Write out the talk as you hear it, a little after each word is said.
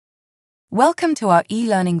Welcome to our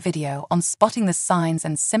e-learning video on spotting the signs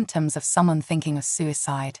and symptoms of someone thinking of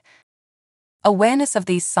suicide. Awareness of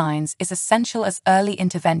these signs is essential as early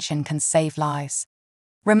intervention can save lives.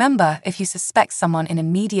 Remember, if you suspect someone in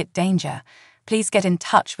immediate danger, please get in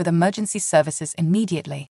touch with emergency services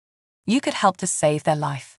immediately. You could help to save their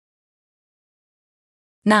life.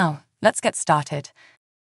 Now, let's get started.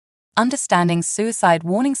 Understanding suicide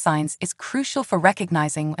warning signs is crucial for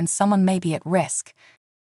recognizing when someone may be at risk.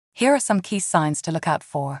 Here are some key signs to look out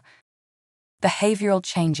for. Behavioral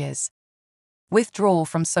changes. Withdrawal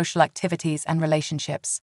from social activities and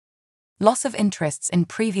relationships. Loss of interests in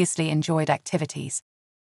previously enjoyed activities.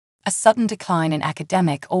 A sudden decline in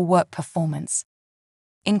academic or work performance.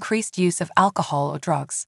 Increased use of alcohol or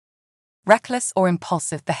drugs. Reckless or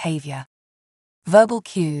impulsive behavior. Verbal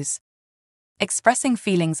cues. Expressing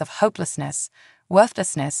feelings of hopelessness,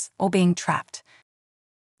 worthlessness, or being trapped.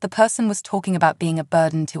 The person was talking about being a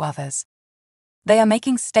burden to others. They are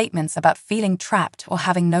making statements about feeling trapped or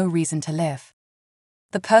having no reason to live.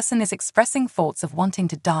 The person is expressing thoughts of wanting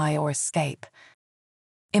to die or escape.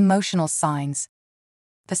 Emotional signs.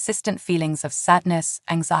 Persistent feelings of sadness,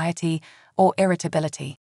 anxiety, or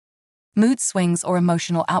irritability. Mood swings or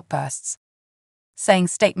emotional outbursts. Saying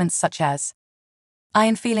statements such as, "I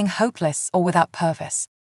am feeling hopeless or without purpose.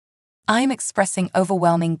 I am expressing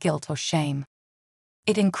overwhelming guilt or shame."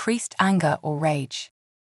 It increased anger or rage.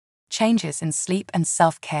 Changes in sleep and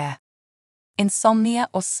self-care. Insomnia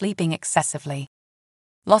or sleeping excessively.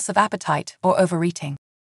 Loss of appetite or overeating.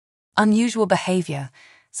 Unusual behavior,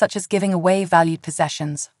 such as giving away valued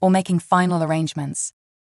possessions or making final arrangements.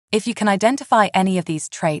 If you can identify any of these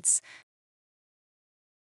traits,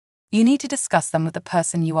 you need to discuss them with the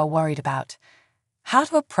person you are worried about. How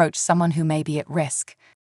to approach someone who may be at risk.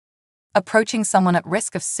 Approaching someone at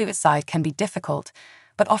risk of suicide can be difficult,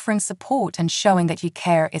 but offering support and showing that you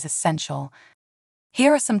care is essential.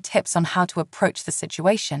 Here are some tips on how to approach the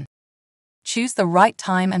situation. Choose the right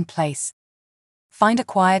time and place. Find a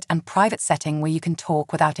quiet and private setting where you can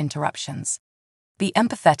talk without interruptions. Be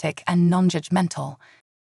empathetic and non-judgmental.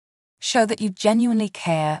 Show that you genuinely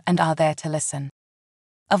care and are there to listen.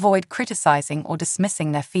 Avoid criticizing or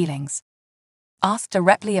dismissing their feelings. Ask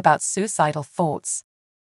directly about suicidal thoughts.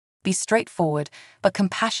 Be straightforward but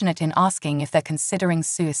compassionate in asking if they're considering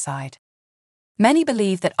suicide. Many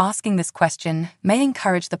believe that asking this question may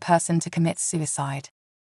encourage the person to commit suicide.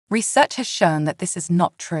 Research has shown that this is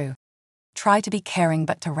not true. Try to be caring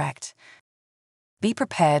but direct. Be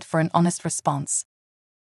prepared for an honest response.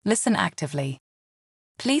 Listen actively.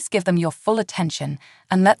 Please give them your full attention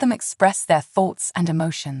and let them express their thoughts and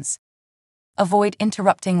emotions. Avoid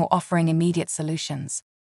interrupting or offering immediate solutions.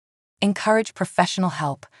 Encourage professional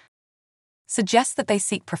help. Suggest that they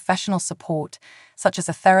seek professional support, such as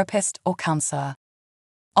a therapist or counselor.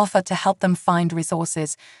 Offer to help them find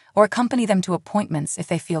resources or accompany them to appointments if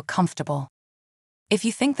they feel comfortable. If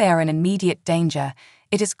you think they are in immediate danger,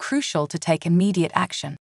 it is crucial to take immediate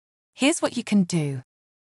action. Here's what you can do.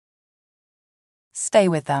 Stay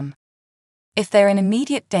with them. If they're in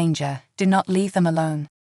immediate danger, do not leave them alone.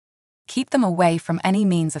 Keep them away from any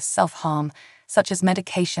means of self-harm, such as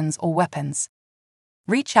medications or weapons.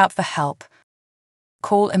 Reach out for help.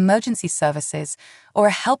 Call emergency services or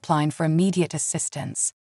a helpline for immediate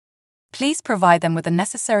assistance. Please provide them with the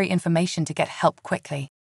necessary information to get help quickly.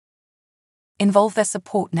 Involve their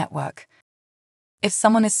support network. If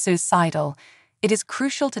someone is suicidal, it is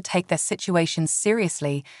crucial to take their situation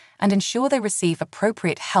seriously and ensure they receive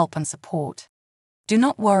appropriate help and support. Do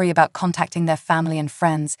not worry about contacting their family and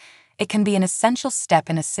friends. It can be an essential step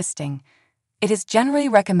in assisting. It is generally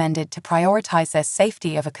recommended to prioritize their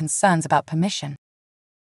safety over concerns about permission.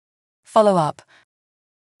 Follow up.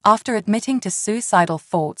 After admitting to suicidal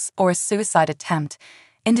thoughts or a suicide attempt,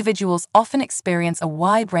 individuals often experience a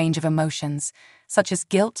wide range of emotions, such as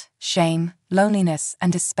guilt, shame, loneliness,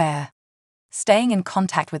 and despair. Staying in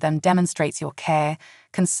contact with them demonstrates your care,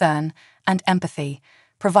 concern, and empathy,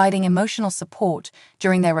 providing emotional support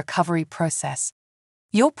during their recovery process.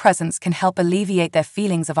 Your presence can help alleviate their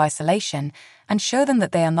feelings of isolation and show them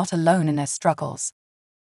that they are not alone in their struggles.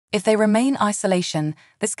 If they remain in isolation,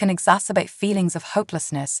 this can exacerbate feelings of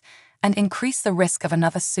hopelessness and increase the risk of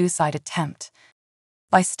another suicide attempt.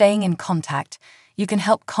 By staying in contact, you can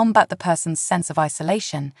help combat the person's sense of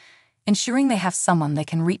isolation, ensuring they have someone they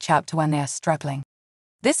can reach out to when they are struggling.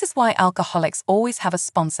 This is why alcoholics always have a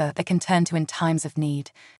sponsor they can turn to in times of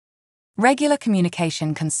need. Regular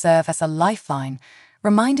communication can serve as a lifeline,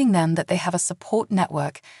 reminding them that they have a support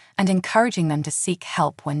network and encouraging them to seek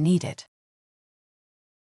help when needed.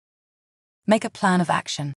 Make a plan of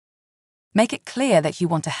action. Make it clear that you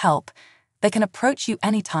want to help, They can approach you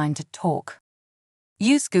anytime to talk.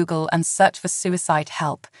 Use Google and search for suicide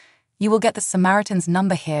help. You will get the Samaritans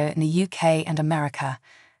number here in the UK and America.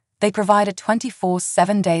 They provide a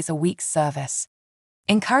 24/7 days a week service.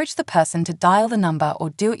 Encourage the person to dial the number or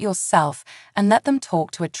do it yourself and let them talk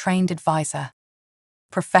to a trained advisor.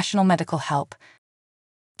 Professional medical help.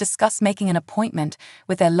 Discuss making an appointment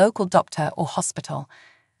with their local doctor or hospital,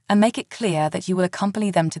 and make it clear that you will accompany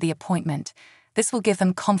them to the appointment. This will give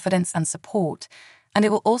them confidence and support, and it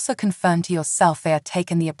will also confirm to yourself they are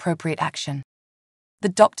taking the appropriate action. The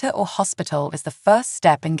doctor or hospital is the first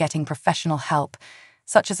step in getting professional help,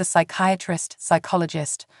 such as a psychiatrist,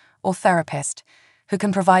 psychologist, or therapist, who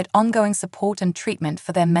can provide ongoing support and treatment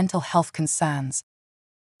for their mental health concerns.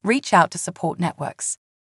 Reach out to support networks.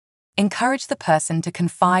 Encourage the person to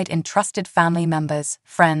confide in trusted family members,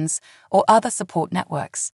 friends, or other support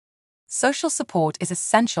networks. Social support is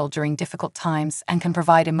essential during difficult times and can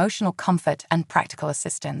provide emotional comfort and practical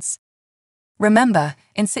assistance. Remember,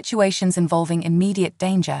 in situations involving immediate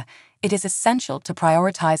danger, it is essential to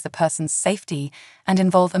prioritize the person's safety and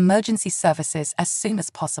involve emergency services as soon as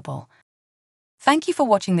possible. Thank you for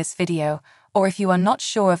watching this video, or if you are not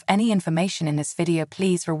sure of any information in this video,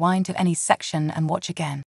 please rewind to any section and watch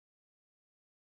again.